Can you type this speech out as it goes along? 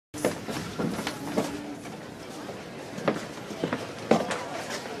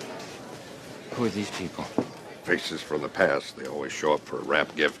Who are these people? Faces from the past. They always show up for a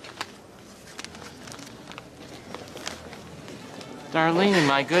rap gift. Darlene,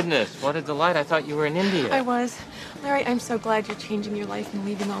 my goodness, what a delight. I thought you were in India. I was. Larry, I'm so glad you're changing your life and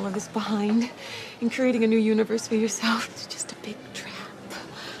leaving all of this behind and creating a new universe for yourself. It's just a big trap.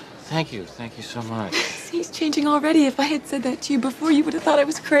 Thank you so much. See, he's changing already. If I had said that to you before, you would have thought I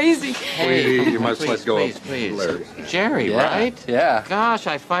was crazy. Hey, you must let go of please. Larry. Jerry, Yeah, right? yeah. Gosh,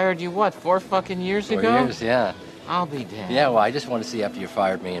 I fired you, what, 4 fucking years 4 ago? years, yeah. I'll be damned. Yeah, well, I just want to see after you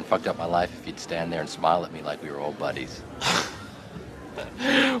fired me and fucked up my life if you'd stand there and smile at me like we were old buddies.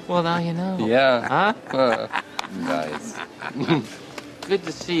 Well, now you know. Yeah. Huh? Nice. Good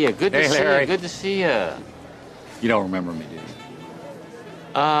to see you. Good to Hey, see Larry. you. Good to see you. You don't remember me, do you?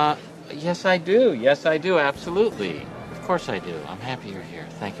 Yes, I do. Yes, I do. Absolutely. Of course I do. I'm happy you're here.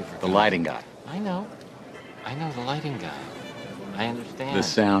 Thank you for The coming. lighting guy. I know, the lighting guy. I understand. The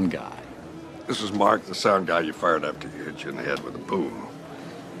sound guy. This is Mark, the sound guy you fired after you hit you in the head with a boom.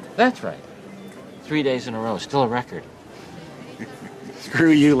 That's right. 3 days in a row. Still a record.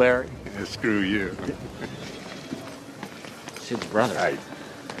 Screw you, Larry. Yeah, screw you. Sid's brother. Right.